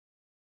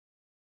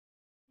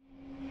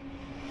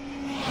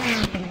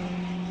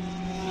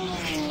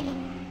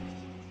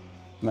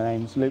My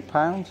name's Luke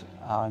Pound,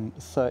 I'm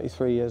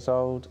 33 years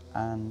old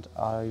and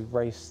I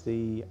race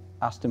the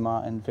Aston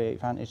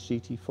V8 Vantage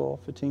GT4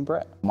 for Team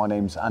BRIT. My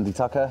name's Andy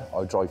Tucker,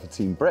 I drive for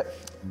Team BRIT.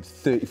 I'm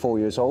 34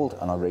 years old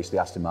and I race the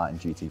Aston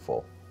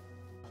GT4.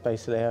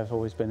 Basically I've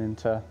always been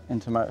into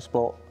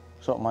motorsport.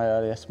 Sort of my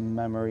earliest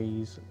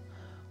memories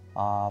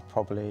are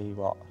probably,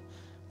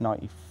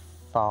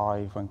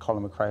 95 when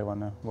Colin McRae won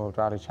the World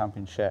Rally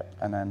Championship,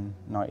 and then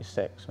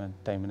 96 when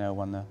Damon Hill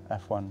won the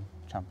F1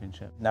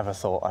 Championship. Never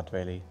thought I'd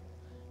really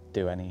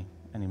do any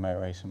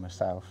motor racing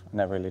myself.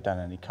 Never really done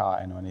any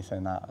karting or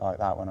anything like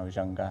that when I was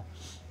younger.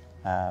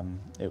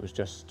 It was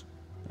just,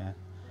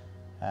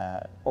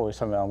 always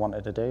something I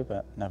wanted to do,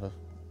 but never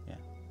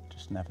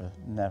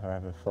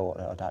ever thought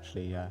that I'd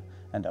actually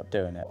end up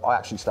doing it. I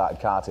actually started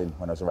karting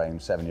when I was around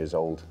 7 years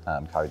old,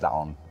 carried that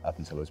on up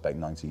until I was about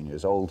 19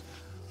 years old.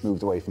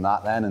 Moved away from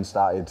that then and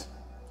started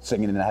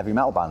singing in a heavy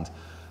metal band.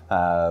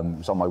 I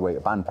was on my way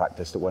to band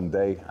practice one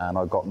day and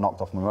I got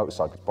knocked off my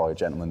motorcycle by a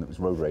gentleman that was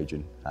road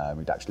raging.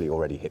 He'd actually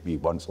already hit me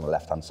once on the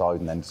left-hand side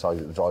and then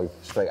decided to drive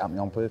straight at me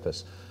on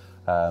purpose.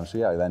 I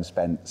then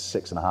spent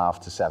 6.5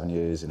 to 7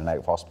 years in and out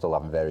of hospital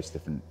having various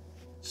different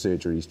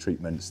surgeries,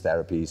 treatments,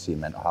 therapies, seeing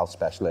mental health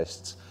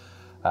specialists,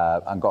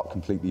 and got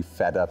completely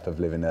fed up of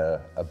living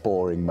a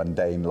boring,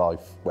 mundane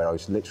life where I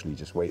was literally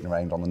just waiting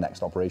around on the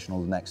next operation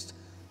or the next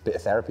bit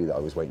of therapy that I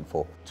was waiting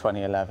for.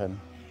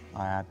 2011,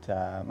 I had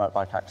a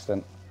motorbike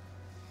accident,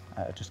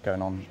 just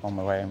going on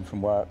my way in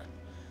from work.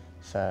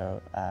 So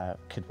a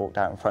kid walked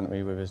out in front of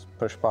me with his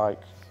push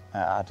bike.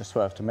 I had to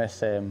swerve to miss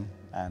him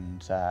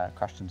and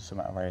crashed into some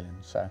metal railing.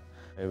 So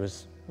it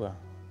was, well,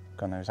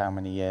 God knows how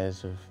many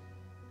years of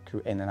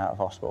in and out of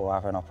hospital,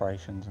 having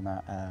operations and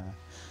that. And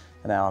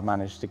now I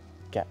managed to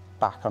get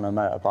back on a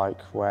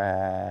motorbike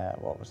where,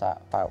 what was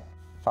that, about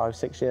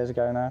 5-6 years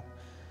ago now.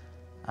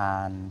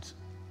 And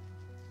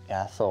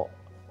yeah, I thought,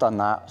 done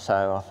that,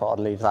 so I thought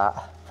I'd leave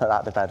that, put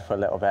that to bed for a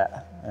little bit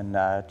and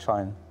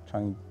try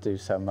and do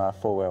some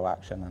four-wheel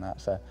action and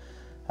that. So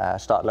I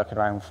started looking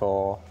around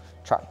for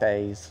track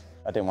days.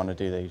 I didn't want to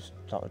do these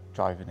sort of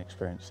driving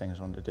experience things,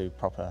 I wanted to do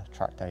proper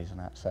track days and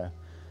that. So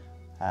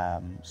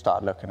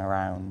started looking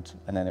around,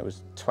 and then it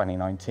was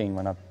 2019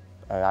 when I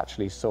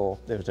actually saw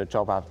there was a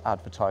job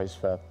advertised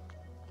for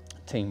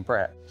Team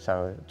BRIT.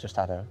 So I just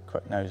had a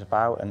quick nose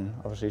about and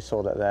obviously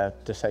saw that they're a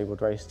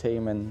disabled race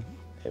team, and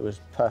it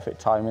was perfect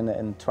timing that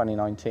in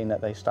 2019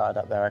 that they started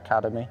up their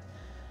academy.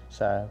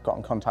 So got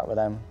in contact with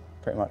them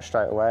pretty much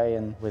straight away,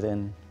 and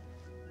within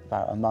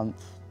about a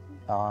month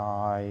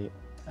I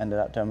ended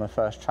up doing my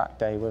first track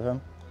day with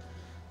them.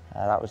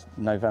 That was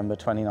November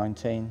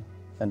 2019.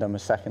 Then done my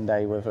second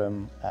day with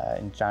them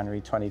in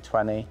January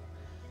 2020,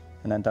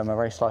 and then done my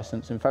race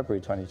licence in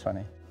February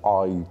 2020.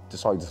 I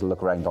decided to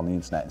look around on the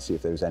internet and see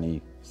if there was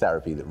any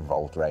therapy that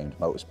revolved around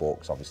motorsport,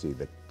 because obviously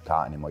the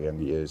karting in my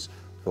younger years,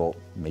 thought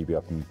maybe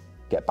I can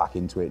get back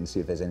into it and see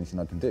if there's anything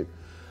I can do.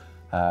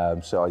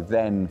 So I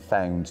then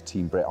found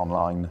Team BRIT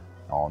online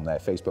on their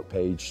Facebook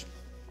page,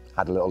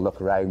 had a little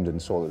look around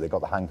and saw that they got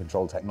the hand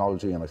control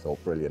technology, and I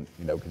thought, brilliant,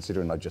 you know,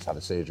 considering I just had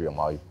a surgery on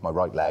my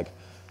right leg,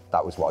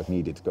 that was what I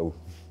needed to go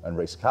and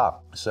race a car.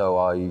 So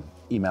I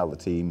emailed the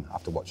team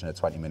after watching a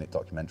 20-minute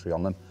documentary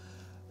on them.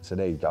 I said,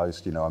 hey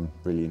guys, you know, I'm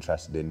really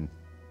interested in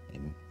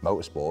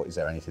motorsport. Is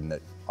there anything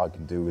that I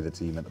can do with the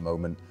team at the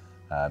moment?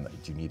 Do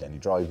you need any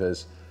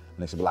drivers?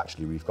 And they said, well,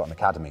 actually, we've got an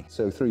academy.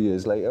 So 3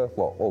 years later,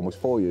 almost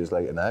 4 years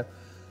later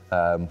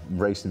now,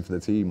 racing for the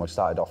team. I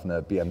started off in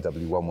a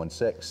BMW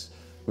 116,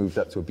 moved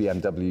up to a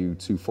BMW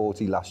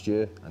 240 last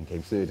year and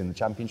came third in the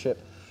championship,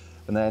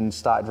 and then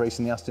started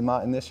racing the Aston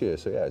Martin this year.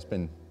 So yeah, it's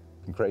been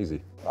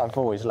crazy. I've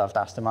always loved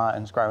Aston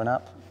Martins growing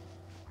up,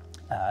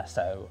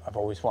 so I've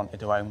always wanted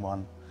to own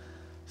one.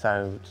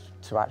 So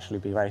to actually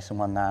be racing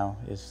one now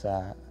is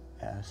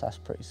that's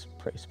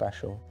pretty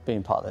special.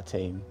 Being part of the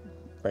team,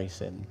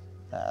 racing,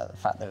 the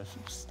fact that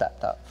I've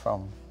stepped up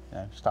from,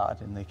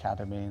 started in the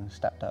academy and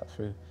stepped up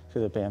through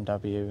the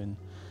BMW and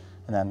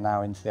then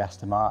now into the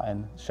Aston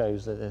Martin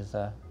shows that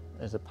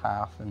there's a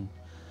path, and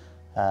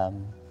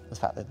the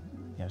fact that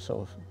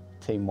sort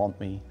of team want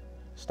me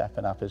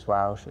stepping up as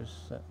well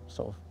shows that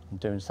sort of I'm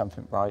doing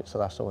something right, so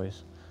that's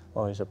always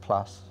a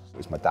plus. It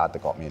was my dad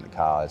that got me into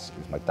cars. It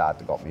was my dad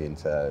that got me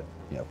into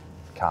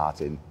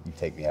karting. He'd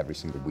take me every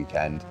single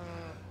weekend,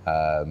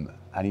 and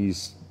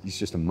he's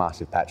just a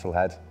massive petrol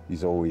head.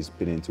 He's always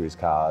been into his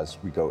cars.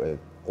 We go to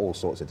all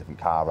sorts of different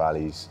car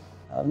rallies.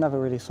 I've never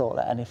really thought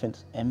that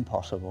anything's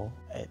impossible.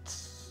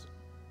 It's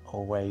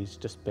always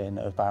just been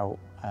about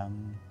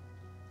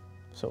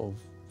sort of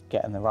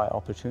getting the right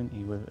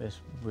opportunity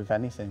with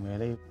anything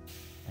really.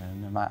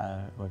 No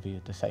matter whether you're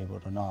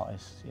disabled or not,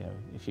 it's,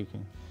 if you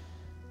can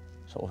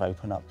sort of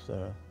open up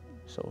the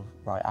sort of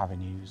right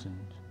avenues,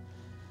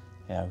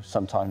 and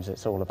sometimes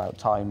it's all about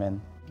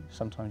timing.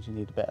 Sometimes you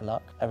need a bit of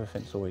luck.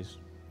 Everything's always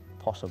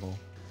possible.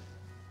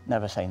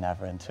 Never say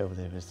never until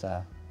there was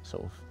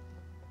sort of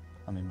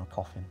I'm in my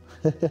coffin.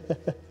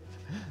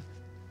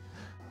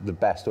 The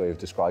best way of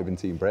describing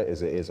Team BRIT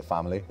is it is a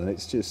family, and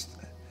it's just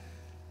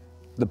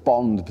the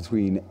bond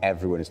between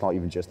everyone, it's not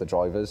even just the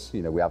drivers.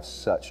 You know, we have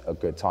such a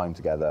good time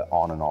together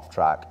on and off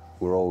track.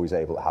 We're always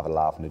able to have a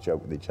laugh and a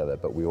joke with each other,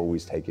 but we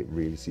always take it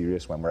really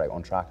serious when we're out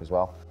on track as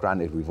well.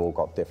 Granted, we've all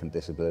got different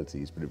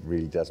disabilities, but it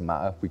really doesn't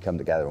matter. We come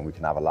together and we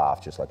can have a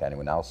laugh just like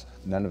anyone else.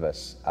 None of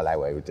us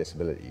allow our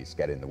disabilities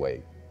get in the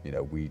way. You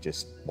know, we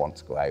just want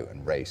to go out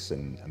and race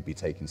and be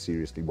taken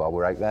seriously while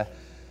we're out there.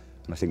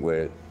 And I think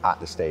we're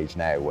at the stage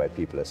now where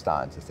people are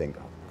starting to think,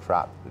 oh,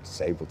 crap, the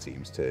disabled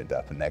team's turned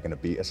up and they're going to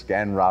beat us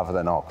again, rather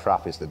than, oh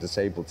crap, it's the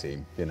disabled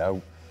team. You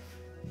know,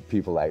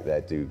 people out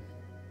there do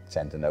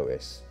tend to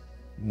notice,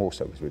 more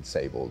so because we're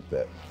disabled,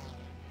 that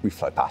we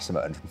fly past them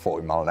at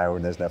 140 mile an hour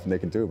and there's nothing they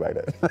can do about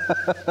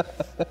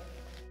it.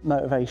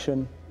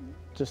 Motivation,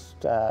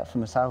 just for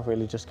myself,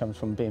 really just comes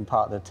from being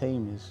part of the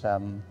team.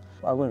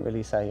 I wouldn't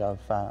really say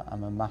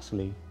I'm a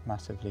massively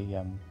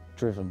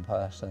driven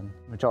person.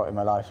 Majority of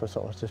my life I've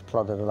sort of just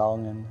plodded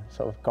along and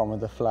sort of gone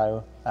with the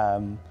flow.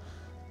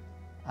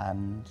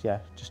 And yeah,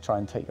 just try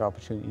and take your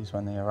opportunities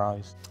when they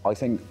arise. I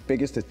think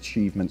biggest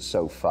achievement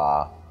so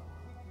far,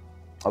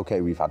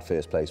 okay, we've had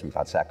first place, we've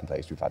had second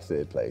place, we've had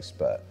third place,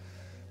 but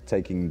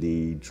taking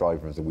the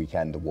Driver of the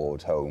Weekend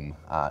award home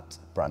at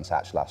Brands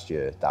Hatch last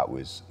year, that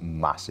was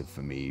massive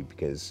for me,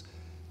 because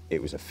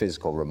it was a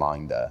physical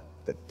reminder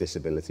that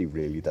disability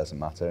really doesn't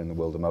matter in the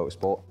world of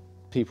motorsport.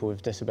 People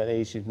with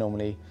disabilities, you've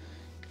normally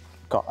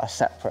got a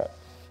separate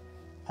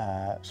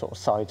sort of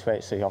side to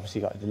it. So you obviously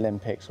got the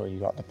Olympics, or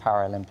you got the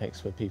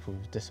Paralympics for people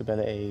with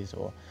disabilities,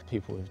 or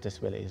people with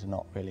disabilities are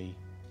not really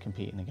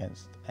competing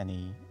against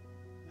any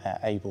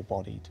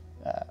able-bodied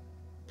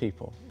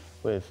people.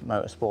 With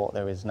motorsport,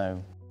 there is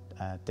no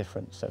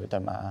difference, so it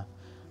don't matter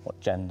what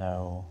gender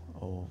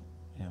or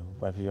you know,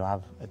 whether you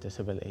have a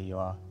disability, you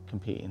are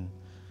competing,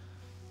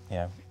 you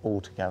know,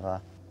 all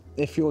together.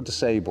 If you're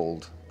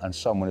disabled and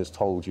someone has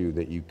told you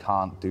that you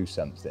can't do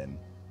something,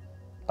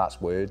 that's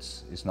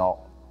words. It's not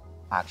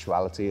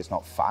actuality, it's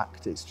not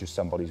fact, it's just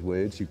somebody's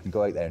words. You can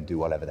go out there and do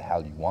whatever the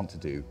hell you want to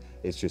do.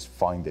 It's just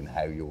finding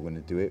how you're going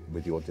to do it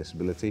with your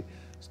disability.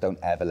 So don't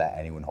ever let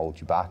anyone hold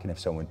you back, and if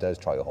someone does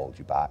try to hold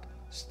you back,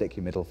 stick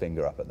your middle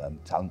finger up at them,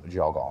 tell them to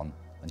jog on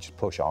and just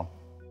push on.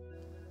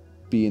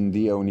 Being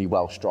the only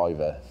Welsh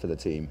driver for the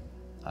team,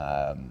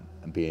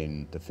 and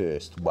being the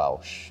first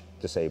Welsh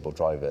disabled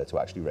driver to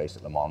actually race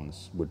at Le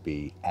Mans would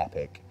be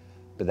epic.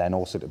 But then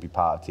also to be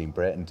part of Team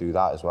BRIT and do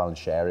that as well and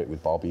share it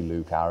with Bobby,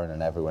 Luke, Aaron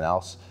and everyone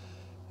else,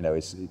 you know,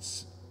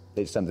 it's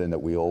something that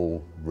we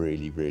all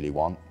really, really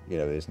want. You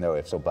know, there's no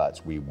ifs or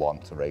buts, we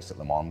want to race at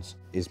Le Mans.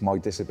 Is my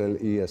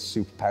disability a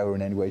superpower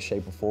in any way,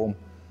 shape or form?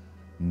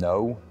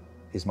 No.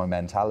 Is my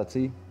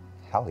mentality?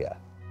 Hell yeah.